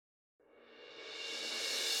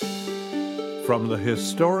From the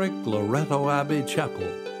historic Loretto Abbey Chapel,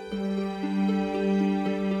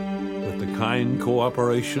 with the kind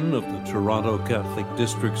cooperation of the Toronto Catholic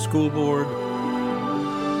District School Board,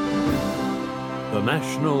 the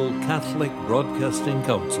National Catholic Broadcasting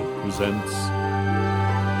Council presents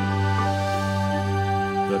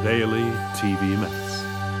the Daily TV Mass.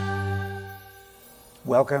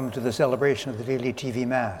 Welcome to the celebration of the Daily TV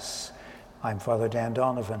Mass. I'm Father Dan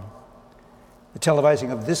Donovan. The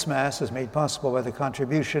televising of this Mass is made possible by the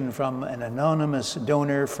contribution from an anonymous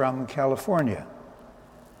donor from California.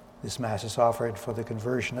 This Mass is offered for the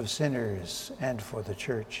conversion of sinners and for the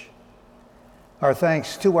Church. Our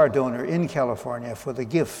thanks to our donor in California for the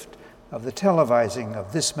gift of the televising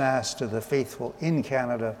of this Mass to the faithful in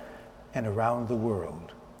Canada and around the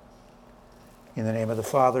world. In the name of the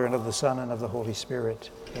Father, and of the Son, and of the Holy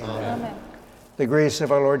Spirit. Amen. Amen. The grace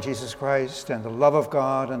of our Lord Jesus Christ, and the love of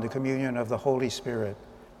God, and the communion of the Holy Spirit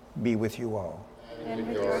be with you all. And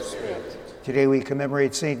with your spirit. Today we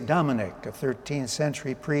commemorate St. Dominic, a 13th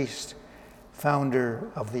century priest, founder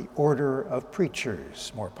of the Order of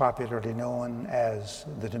Preachers, more popularly known as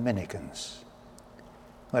the Dominicans.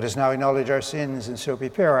 Let us now acknowledge our sins and so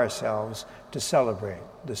prepare ourselves to celebrate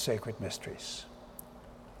the sacred mysteries.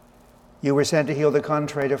 You were sent to heal the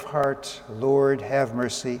contrite of heart. Lord, have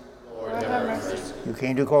mercy. Lord, have mercy. You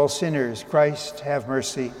came to call sinners. Christ, have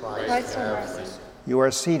mercy. Christ, have mercy. You are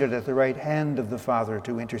seated at the right hand of the Father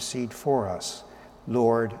to intercede for us.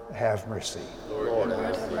 Lord, have mercy. Lord,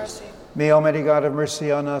 have mercy. May Almighty God have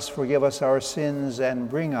mercy on us, forgive us our sins, and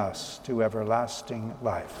bring us to everlasting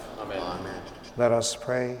life. Amen. Let us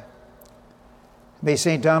pray. May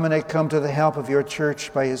St. Dominic come to the help of your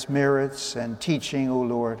Church by his merits and teaching, O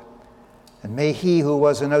Lord. And may he who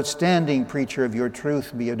was an outstanding preacher of your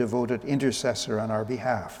truth be a devoted intercessor on our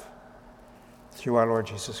behalf. Through our Lord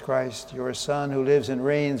Jesus Christ, your Son, who lives and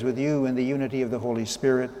reigns with you in the unity of the Holy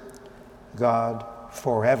Spirit, God,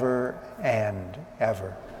 forever and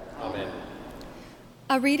ever. Amen.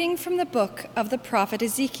 A reading from the book of the prophet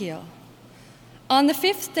Ezekiel. On the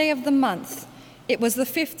 5th day of the month, it was the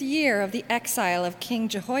 5th year of the exile of King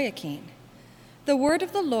Jehoiakim. The word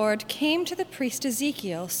of the Lord came to the priest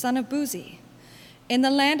Ezekiel, son of Buzi, in the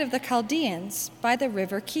land of the Chaldeans by the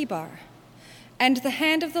river Kibar, and the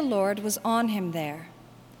hand of the Lord was on him there.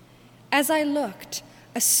 As I looked,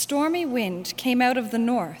 a stormy wind came out of the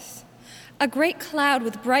north, a great cloud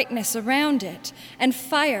with brightness around it, and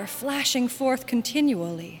fire flashing forth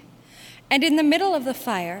continually. And in the middle of the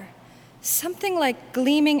fire, something like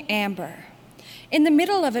gleaming amber. In the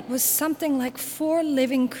middle of it was something like 4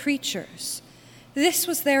 living creatures. This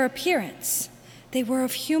was their appearance. They were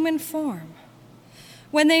of human form.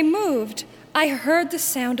 When they moved, I heard the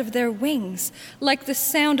sound of their wings, like the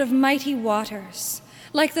sound of mighty waters,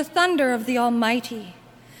 like the thunder of the Almighty,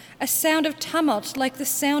 a sound of tumult like the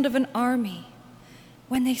sound of an army.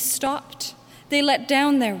 When they stopped, they let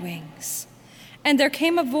down their wings, and there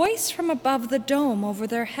came a voice from above the dome over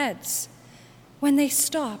their heads. When they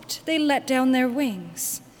stopped, they let down their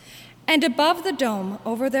wings, and above the dome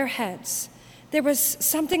over their heads, there was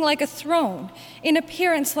something like a throne, in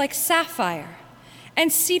appearance like sapphire, and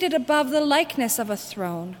seated above the likeness of a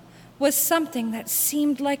throne was something that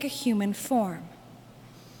seemed like a human form.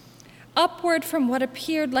 Upward from what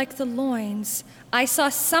appeared like the loins, I saw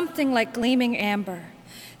something like gleaming amber,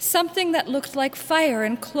 something that looked like fire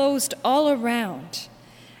enclosed all around.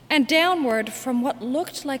 And downward from what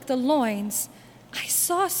looked like the loins, I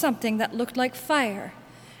saw something that looked like fire,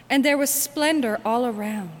 and there was splendor all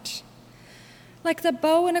around. Like the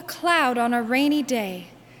bow in a cloud on a rainy day,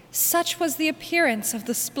 such was the appearance of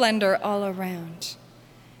the splendor all around.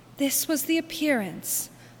 This was the appearance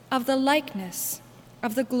of the likeness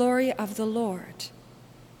of the glory of the Lord.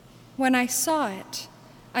 When I saw it,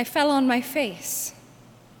 I fell on my face.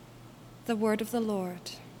 The word of the Lord.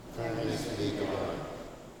 Thanks be to God.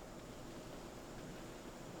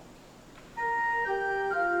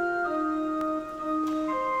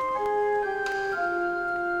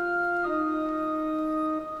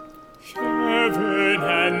 Heaven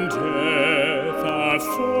and earth are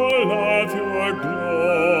full of your glory.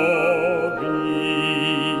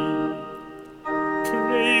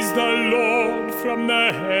 Praise the Lord from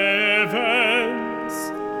the heavens.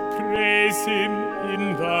 Praise him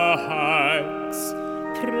in the heights.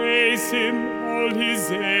 Praise him, all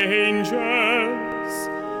his angels.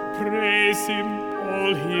 Praise him,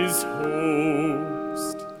 all his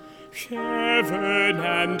host. Heaven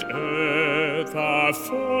and earth are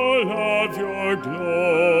full of your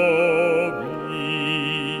glory.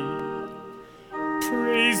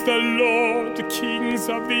 Praise the Lord, kings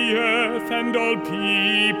of the earth and all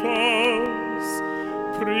peoples.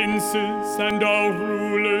 princes and all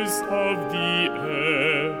rulers of the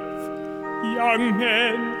earth, young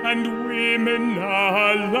men and women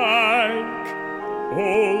alike,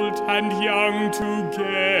 old and young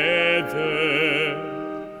together.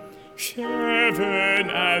 Heaven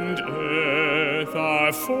and earth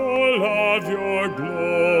are full of your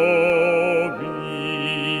glory.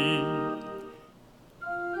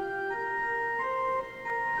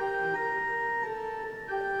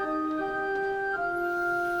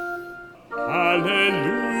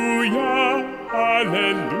 Alleluia,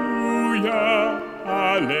 alleluia,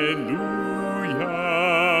 alleluia.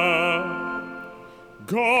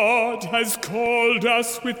 God has called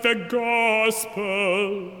us with the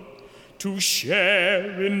gospel to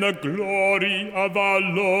share in the glory of our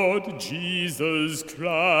Lord Jesus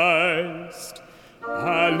Christ.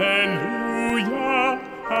 Alleluia,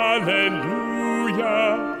 alleluia,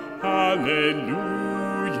 alleluia.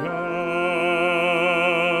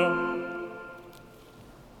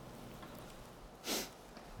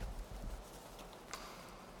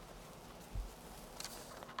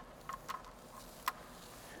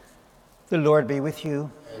 The Lord be with you.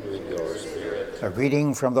 And with your spirit. A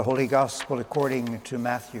reading from the Holy Gospel according to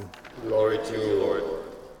Matthew. Glory to you, Lord.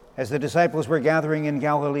 As the disciples were gathering in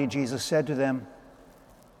Galilee, Jesus said to them,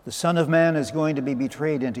 "The Son of Man is going to be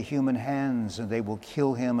betrayed into human hands, and they will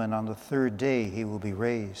kill him, and on the third day he will be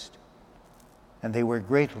raised." And they were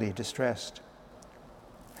greatly distressed.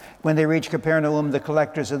 When they reached Capernaum, the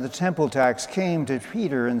collectors of the temple tax came to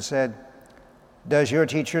Peter and said, "Does your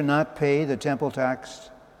teacher not pay the temple tax?"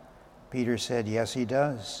 Peter said, "Yes, he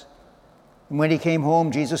does." And when he came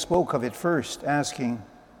home, Jesus spoke of it first, asking,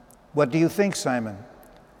 "What do you think, Simon?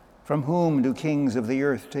 From whom do kings of the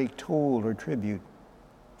earth take toll or tribute?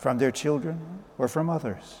 From their children or from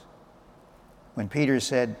others?" When Peter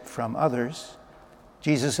said, "From others,"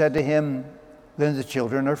 Jesus said to him, "Then the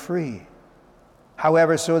children are free.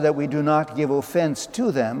 However, so that we do not give offense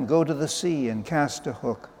to them, go to the sea and cast a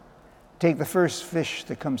hook. Take the first fish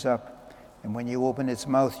that comes up, and when you open its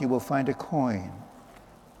mouth, you will find a coin.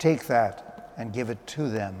 Take that and give it to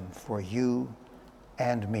them for you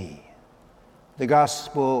and me." The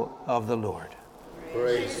Gospel of the Lord.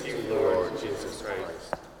 Praise to you, Lord Jesus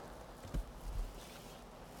Christ.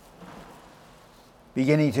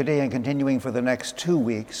 Beginning today and continuing for the next 2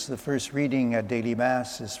 weeks, the first reading at daily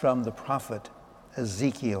Mass is from the prophet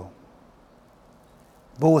Ezekiel.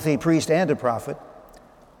 Both a priest and a prophet,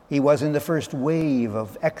 he was in the first wave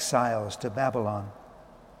of exiles to Babylon.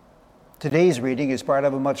 Today's reading is part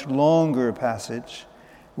of a much longer passage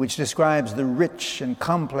which describes the rich and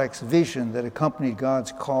complex vision that accompanied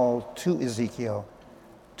God's call to Ezekiel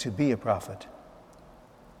to be a prophet.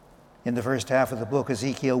 In the first half of the book,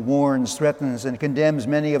 Ezekiel warns, threatens, and condemns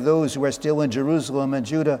many of those who are still in Jerusalem and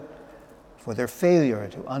Judah for their failure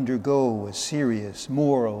to undergo a serious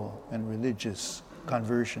moral and religious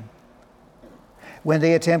conversion. When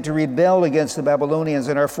they attempt to rebel against the Babylonians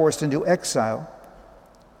and are forced into exile,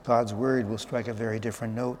 God's word will strike a very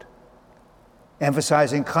different note.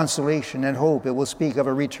 Emphasizing consolation and hope, it will speak of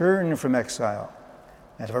a return from exile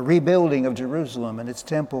and of a rebuilding of Jerusalem and its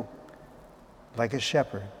temple. Like a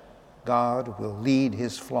shepherd, God will lead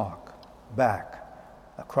his flock back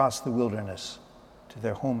across the wilderness to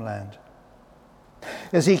their homeland.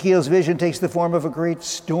 Ezekiel's vision takes the form of a great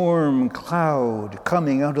storm cloud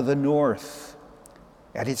coming out of the north.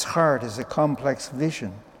 At its heart is a complex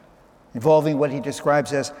vision involving what he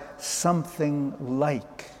describes as something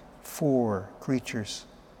like 4 creatures.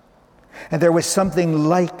 And there was something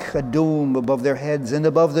like a dome above their heads, and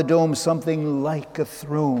above the dome something like a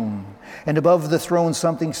throne, and above the throne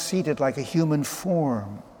something seated like a human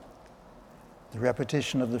form. The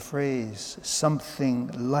repetition of the phrase,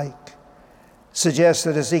 "something like," suggests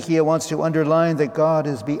that Ezekiel wants to underline that God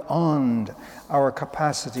is beyond our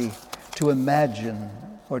capacity to imagine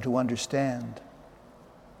or to understand.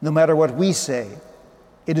 No matter what we say,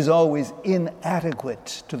 it is always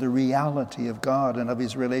inadequate to the reality of God and of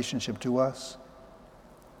his relationship to us.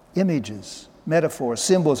 Images, metaphors,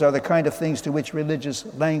 symbols are the kind of things to which religious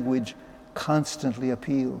language constantly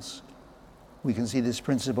appeals. We can see this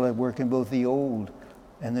principle at work in both the Old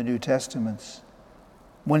and the New Testaments.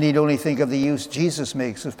 One need only think of the use Jesus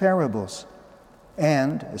makes of parables,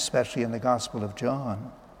 and, especially in the Gospel of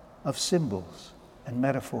John, of symbols and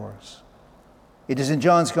metaphors. It is in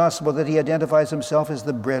John's Gospel that he identifies himself as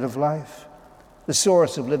the bread of life, the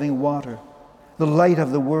source of living water, the light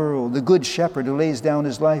of the world, the good shepherd who lays down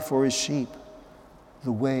his life for his sheep,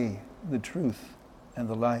 the way, the truth, and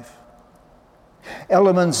the life.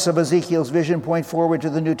 Elements of Ezekiel's vision point forward to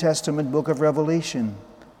the New Testament book of Revelation,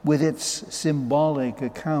 with its symbolic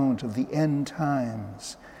account of the end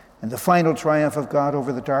times and the final triumph of God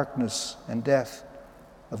over the darkness and death,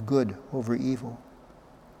 of good over evil.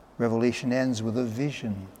 Revelation ends with a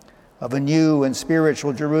vision of a new and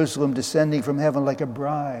spiritual Jerusalem descending from heaven like a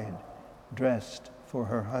bride dressed for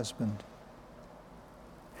her husband.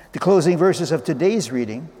 The closing verses of today's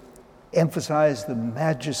reading emphasize the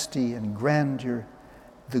majesty and grandeur,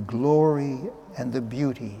 the glory and the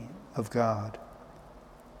beauty of God.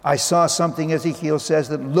 I saw something, Ezekiel says,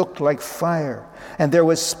 that looked like fire, and there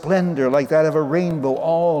was splendor like that of a rainbow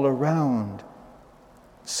all around.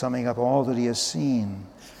 Summing up all that he has seen,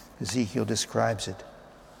 Ezekiel describes it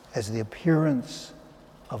as the appearance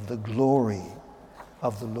of the glory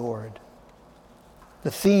of the Lord.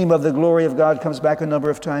 The theme of the glory of God comes back a number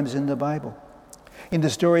of times in the Bible. In the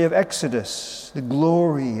story of Exodus, the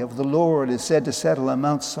glory of the Lord is said to settle on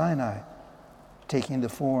Mount Sinai, taking the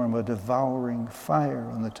form of devouring fire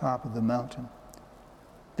on the top of the mountain.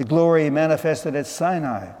 The glory manifested at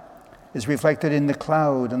Sinai is reflected in the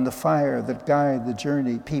cloud and the fire that guide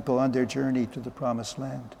the people on their journey to the promised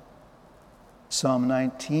land. Psalm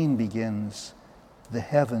 19 begins, "The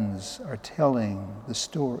heavens are telling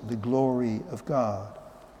the glory of God,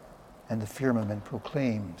 and the firmament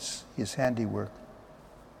proclaims his handiwork."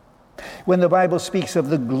 When the Bible speaks of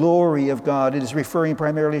the glory of God, it is referring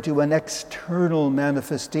primarily to an external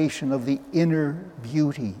manifestation of the inner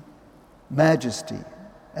beauty, majesty,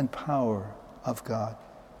 and power of God.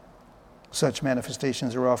 Such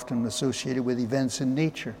manifestations are often associated with events in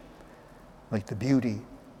nature, like the beauty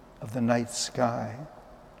of the night sky.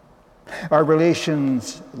 Our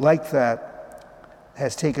relations like that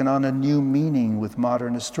has taken on a new meaning with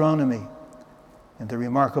modern astronomy and the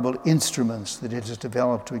remarkable instruments that it has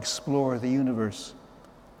developed to explore the universe.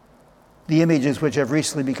 The images which have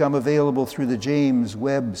recently become available through the James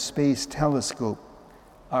Webb Space Telescope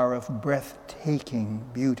are of breathtaking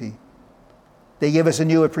beauty. They give us a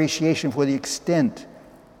new appreciation for the extent,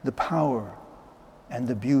 the power, and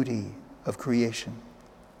the beauty of creation.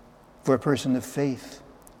 For a person of faith,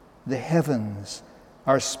 the heavens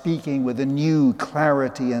are speaking with a new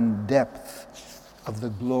clarity and depth of the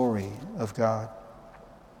glory of God.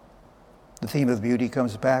 The theme of beauty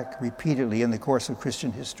comes back repeatedly in the course of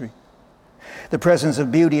Christian history. The presence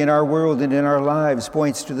of beauty in our world and in our lives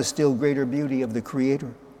points to the still greater beauty of the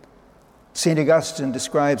Creator. St. Augustine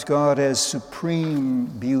describes God as supreme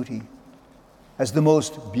beauty, as the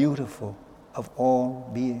most beautiful of all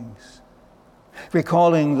beings.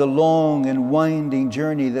 Recalling the long and winding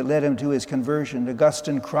journey that led him to his conversion,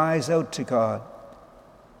 Augustine cries out to God,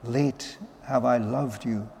 "Late have I loved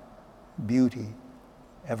you, beauty,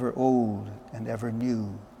 ever old and ever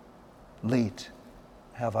new. Late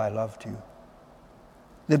have I loved you."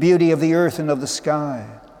 The beauty of the earth and of the sky,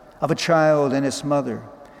 of a child and its mother,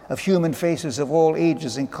 of human faces of all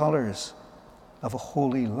ages and colors, of a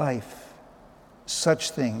holy life,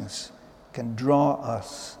 such things can draw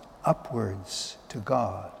us upwards to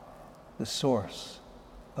God, the source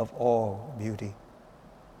of all beauty.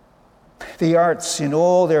 The arts in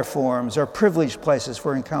all their forms are privileged places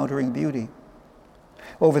for encountering beauty.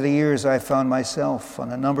 Over the years, I've found myself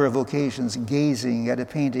on a number of occasions gazing at a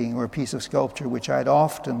painting or a piece of sculpture which I'd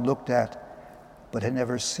often looked at but had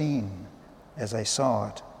never seen as I saw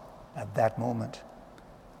it at that moment.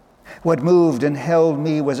 What moved and held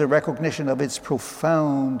me was a recognition of its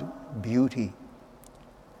profound beauty.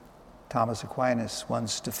 Thomas Aquinas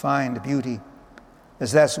once defined beauty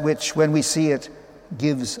as that which, when we see it,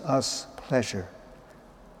 gives us pleasure.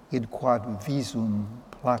 Id quod visum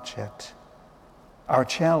placet. Our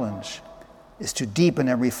challenge is to deepen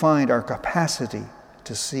and refine our capacity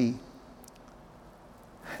to see.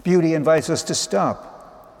 Beauty invites us to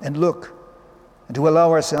stop and look and to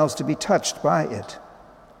allow ourselves to be touched by it.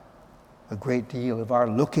 A great deal of our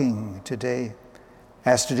looking today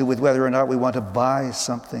has to do with whether or not we want to buy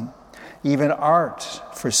something. Even art,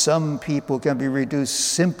 for some people, can be reduced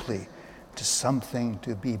simply to something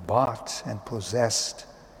to be bought and possessed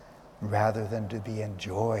rather than to be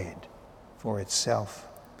enjoyed for itself.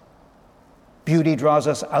 Beauty draws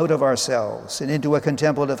us out of ourselves and into a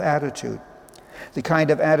contemplative attitude, the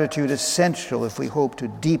kind of attitude essential if we hope to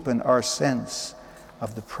deepen our sense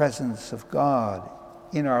of the presence of God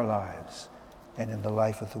in our lives and in the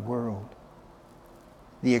life of the world.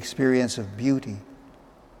 The experience of beauty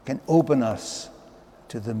can open us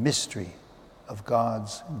to the mystery of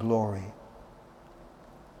God's glory.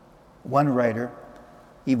 One writer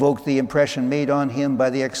evoked the impression made on him by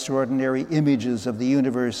the extraordinary images of the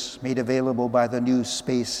universe made available by the new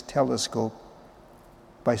space telescope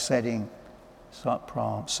by citing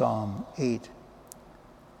Psalm 8.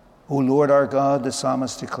 O Lord our God, the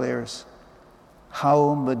psalmist declares,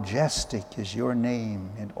 how majestic is your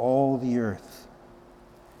name in all the earth.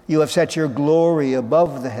 You have set your glory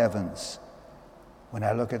above the heavens. When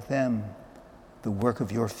I look at them, the work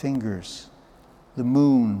of your fingers, the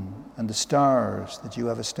moon and the stars that you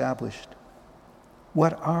have established,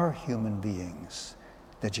 what are human beings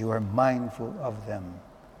that you are mindful of them,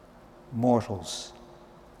 mortals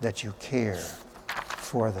that you care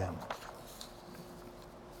for them?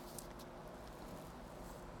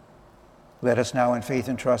 Let us now in faith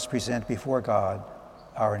and trust present before God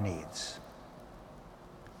our needs.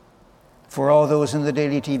 For all those in the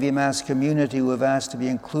Daily TV Mass community who have asked to be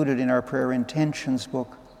included in our prayer intentions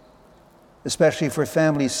book, especially for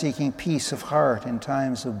families seeking peace of heart in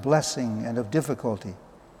times of blessing and of difficulty,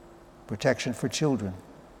 protection for children,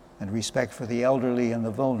 and respect for the elderly and the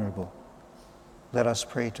vulnerable, let us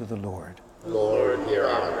pray to the Lord. Lord, hear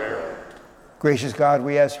our prayer. Gracious God,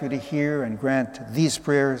 we ask you to hear and grant these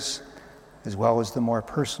prayers, as well as the more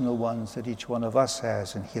personal ones that each one of us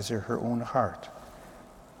has in his or her own heart.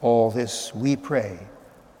 All this we pray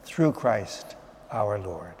through Christ our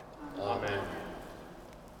Lord. Amen.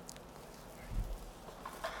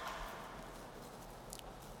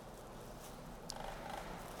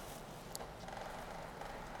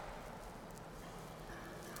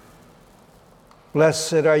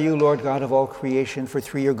 Blessed are you, Lord God of all creation, for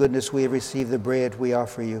through your goodness we have received the bread we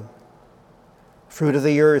offer you. Fruit of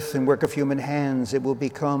the earth and work of human hands, it will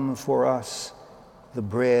become for us the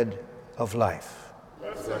bread of life.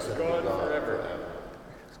 Blessed be God forever.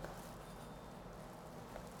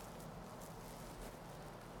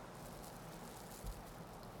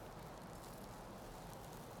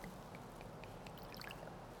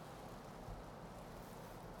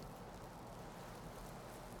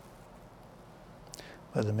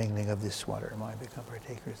 By the mingling of this water, might become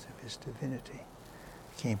partakers of his divinity,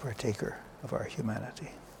 became partaker of our humanity.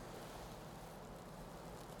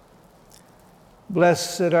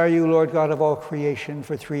 Blessed are you, Lord God of all creation,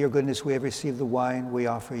 for through your goodness we have received the wine we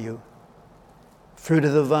offer you. Fruit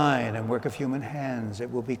of the vine and work of human hands,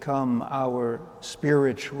 it will become our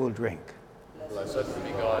spiritual drink. Blessed be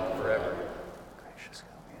God forever. Gracious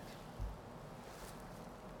God,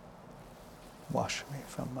 wash me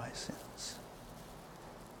from my sins.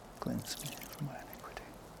 Cleanse me from my iniquity.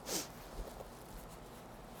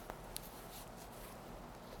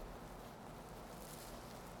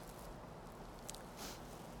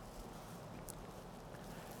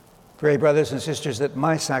 Pray, brothers and sisters, that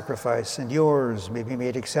my sacrifice and yours may be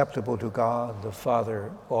made acceptable to God, the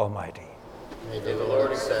Father Almighty. May the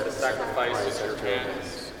Lord accept the sacrifice at your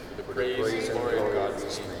hands, the praise and glory of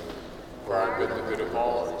God's name, for our good and the good of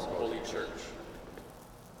all his holy church.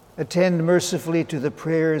 Attend mercifully to the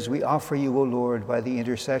prayers we offer you, O Lord, by the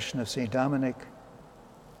intercession of St. Dominic,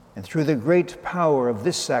 and through the great power of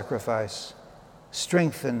this sacrifice,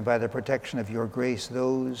 strengthen by the protection of your grace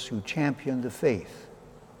those who champion the faith.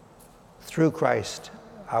 Through Christ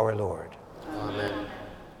our Lord. Amen.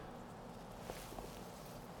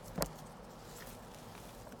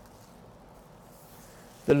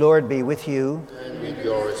 The Lord be with you. And with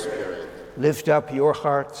your spirit. Lift up your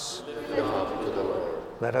hearts. Lift them up to the Lord.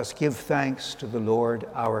 Let us give thanks to the Lord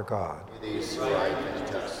our God. It is right and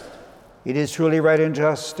just. It is truly right and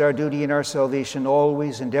just, our duty and our salvation,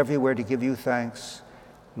 always and everywhere to give you thanks,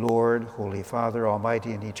 Lord, Holy Father,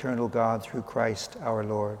 Almighty and eternal God, through Christ our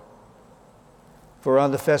Lord. For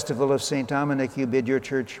on the festival of St. Dominic you bid your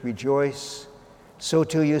church rejoice, so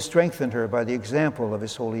too you strengthened her by the example of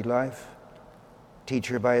his holy life. Teach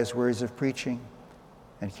her by his words of preaching,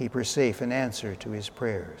 and keep her safe in answer to his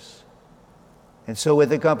prayers. And so with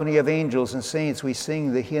the company of angels and saints we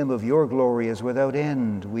sing the hymn of your glory as without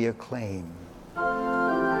end we acclaim.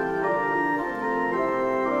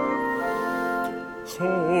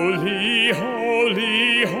 Holy,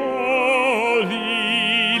 holy, holy,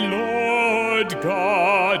 Lord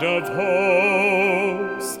God of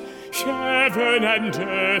hosts, heaven and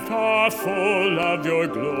earth are full of your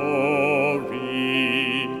glory.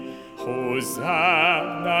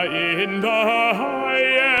 Hosanna in the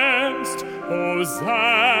highest,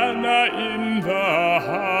 Hosanna in the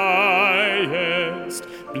highest.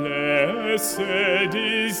 Blessed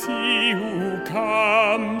is he who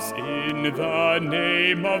comes in the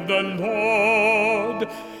name of the Lord.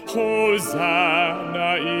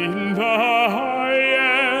 Hosanna in the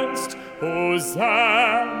highest,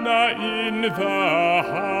 Hosanna in the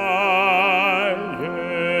highest.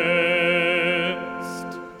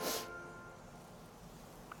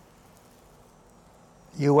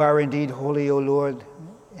 You are indeed holy, O Lord,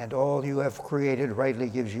 and all you have created rightly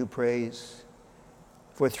gives you praise.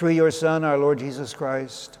 For through your Son, our Lord Jesus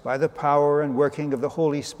Christ, by the power and working of the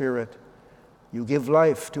Holy Spirit, you give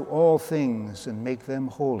life to all things and make them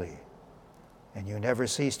holy. And you never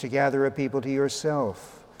cease to gather a people to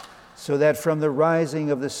yourself, so that from the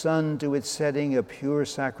rising of the sun to its setting, a pure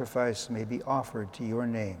sacrifice may be offered to your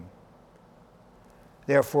name.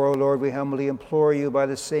 Therefore, O Lord, we humbly implore you, by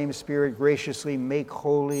the same Spirit, graciously make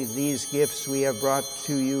holy these gifts we have brought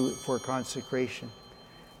to you for consecration,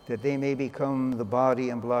 that they may become the body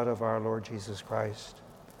and blood of our Lord Jesus Christ,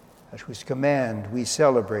 at whose command we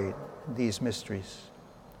celebrate these mysteries.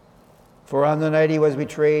 For on the night he was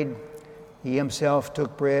betrayed, he himself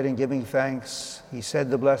took bread, and giving thanks, he said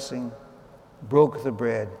the blessing, broke the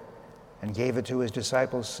bread, and gave it to his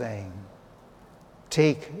disciples, saying,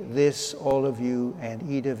 "Take this, all of you, and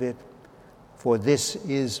eat of it, for this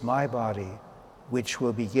is my body, which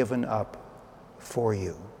will be given up for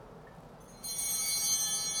you."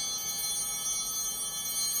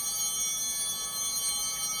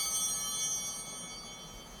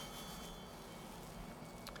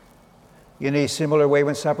 In a similar way,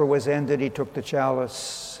 when supper was ended, he took the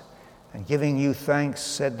chalice, and giving you thanks,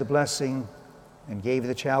 said the blessing, and gave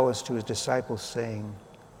the chalice to his disciples, saying,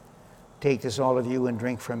 "Take this, all of you, and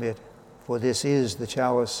drink from it, for this is the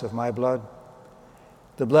chalice of my blood,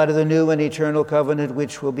 the blood of the new and eternal covenant,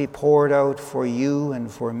 which will be poured out for you and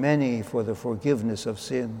for many for the forgiveness of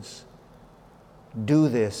sins. Do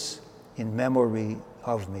this in memory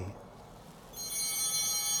of me."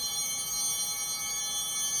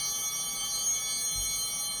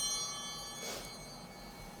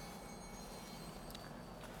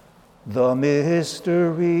 The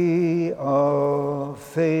mystery of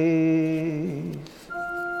faith.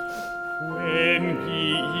 When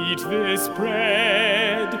ye eat this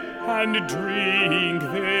bread and drink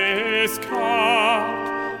this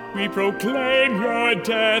cup, we proclaim your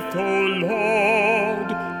death, O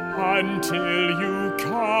Lord, until you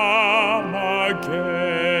come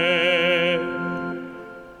again.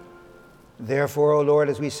 Therefore, O Lord,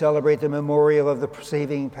 as we celebrate the memorial of the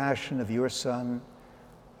saving passion of your Son,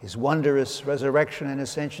 his wondrous resurrection and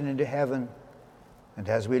ascension into heaven, and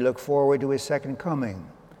as we look forward to his second coming,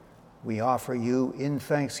 we offer you in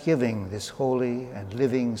thanksgiving this holy and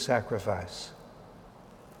living sacrifice.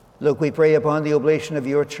 Look, we pray, upon the oblation of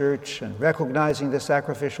your church, and recognizing the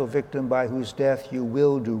sacrificial victim by whose death you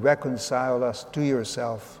will to reconcile us to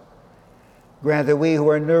yourself. Grant that we who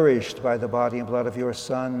are nourished by the body and blood of your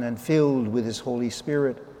Son and filled with his Holy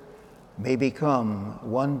Spirit may become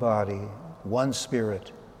one body, one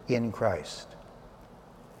spirit, in Christ.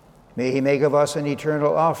 May he make of us an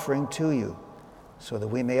eternal offering to you, so that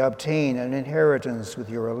we may obtain an inheritance with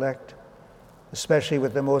your elect, especially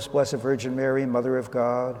with the most blessed Virgin Mary, Mother of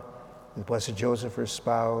God, with blessed Joseph, her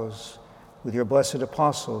spouse, with your blessed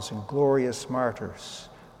apostles and glorious martyrs,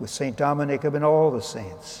 with Saint Dominic and all the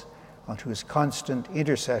saints, on whose constant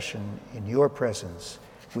intercession in your presence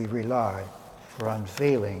we rely for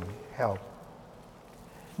unfailing help.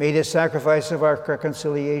 May this sacrifice of our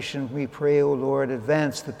reconciliation, we pray, O Lord,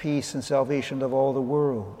 advance the peace and salvation of all the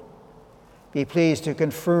world. Be pleased to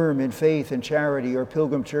confirm in faith and charity your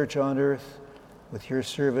pilgrim church on earth, with your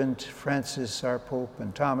servant Francis, our Pope,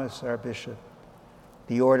 and Thomas, our Bishop,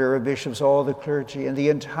 the order of bishops, all the clergy, and the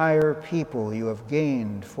entire people you have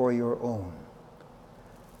gained for your own.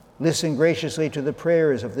 Listen graciously to the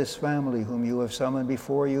prayers of this family whom you have summoned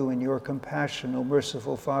before you in your compassion, O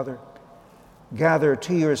merciful Father. Gather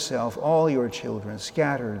to yourself all your children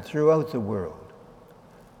scattered throughout the world.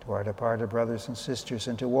 To our departed brothers and sisters,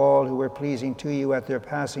 and to all who were pleasing to you at their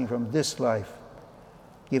passing from this life,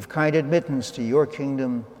 give kind admittance to your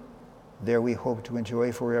kingdom. There we hope to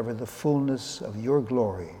enjoy forever the fullness of your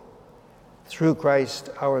glory. Through Christ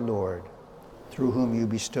our Lord, through whom you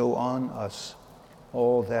bestow on us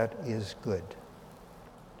all that is good.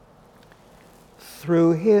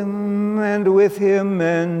 Through him, and with him,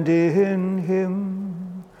 and in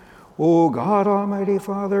him, O God, Almighty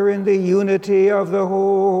Father, in the unity of the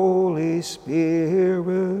Holy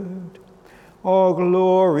Spirit, all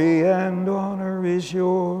glory and honor is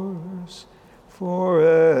yours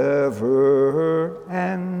forever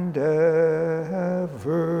and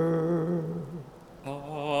ever.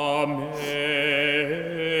 Amen.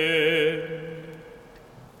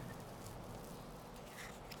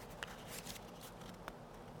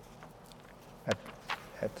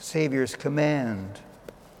 At the Savior's command,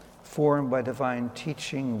 formed by divine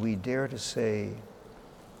teaching, we dare to say,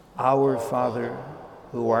 Our Father,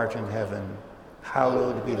 who art in heaven,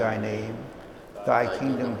 hallowed be thy name. Thy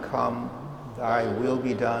kingdom come, thy will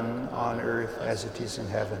be done on earth as it is in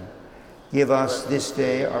heaven. Give us this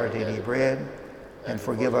day our daily bread, and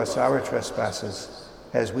forgive us our trespasses,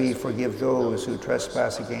 as we forgive those who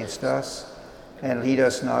trespass against us. And lead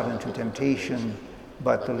us not into temptation,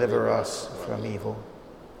 but deliver us from evil.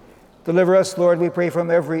 Deliver us, Lord, we pray, from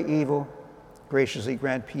every evil. Graciously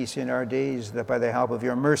grant peace in our days, that by the help of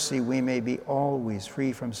your mercy we may be always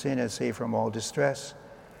free from sin and safe from all distress,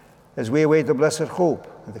 as we await the blessed hope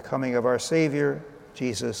of the coming of our Savior,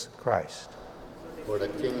 Jesus Christ. For the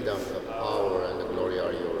kingdom, the power, and the glory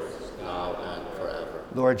are yours, now and forever.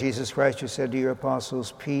 Lord Jesus Christ, you said to your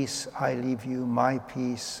apostles, peace I leave you, my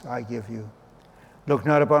peace I give you. Look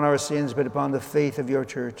not upon our sins, but upon the faith of your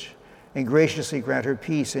church, and graciously grant her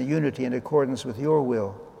peace and unity in accordance with your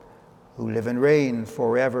will, who live and reign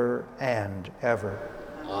forever and ever.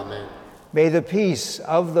 Amen. May the peace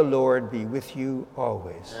of the Lord be with you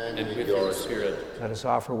always. And with your spirit. Let us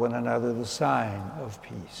offer one another the sign of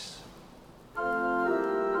peace.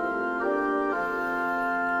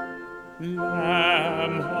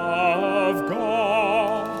 Lamb of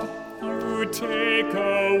God, you take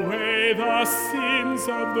away the sins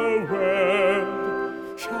of the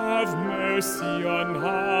world. Have mercy on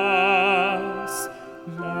us.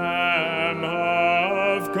 Lamb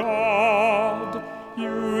of God,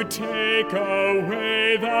 you take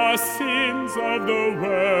away the sins of the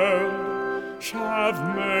world. Have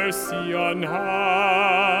mercy on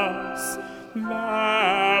us.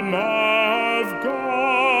 Lamb of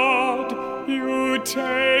God, you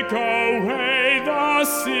take away the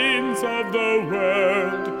sins of the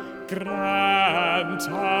world. Grant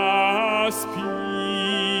us peace.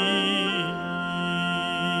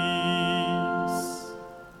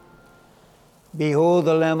 Behold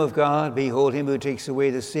the Lamb of God, behold him who takes away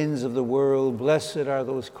the sins of the world. Blessed are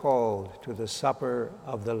those called to the supper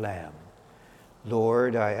of the Lamb.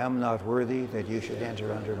 Lord, I am not worthy that you should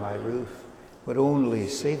enter under my roof, but only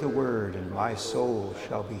say the word, and my soul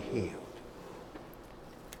shall be healed.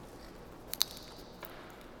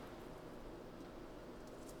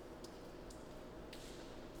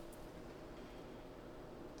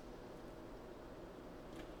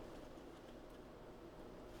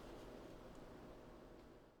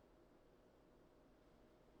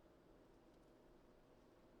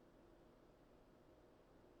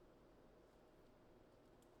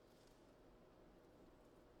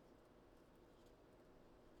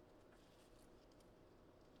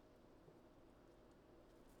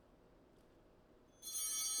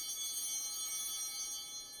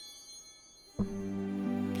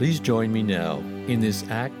 Please join me now in this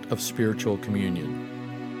act of spiritual communion.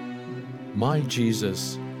 My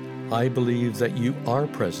Jesus, I believe that you are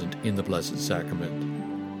present in the Blessed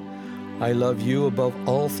Sacrament. I love you above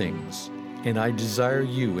all things, and I desire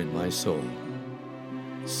you in my soul.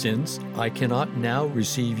 Since I cannot now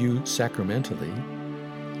receive you sacramentally,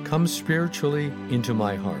 come spiritually into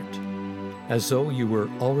my heart, as though you were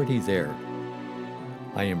already there.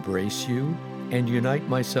 I embrace you and unite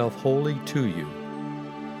myself wholly to you.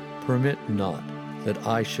 Permit not that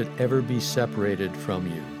I should ever be separated from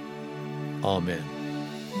you. Amen.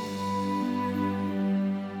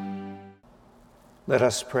 Let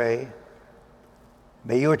us pray.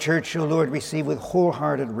 May your church, O Lord, receive with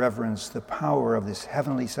wholehearted reverence the power of this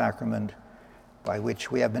heavenly sacrament by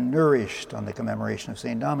which we have been nourished on the commemoration of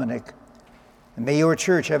St. Dominic. And may your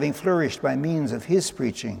church, having flourished by means of his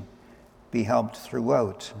preaching, be helped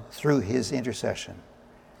throughout through his intercession,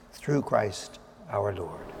 through Christ our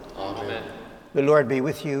Lord. Amen. The Lord be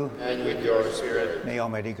with you. And with your spirit. May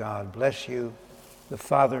Almighty God bless you, the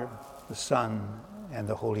Father, the Son, and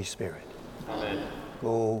the Holy Spirit. Amen.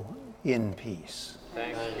 Go in peace.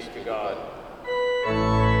 Thanks be to God.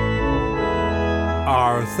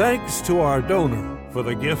 Our thanks to our donor for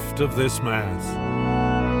the gift of this Mass.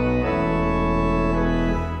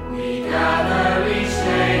 We gather each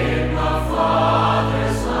day in the Father.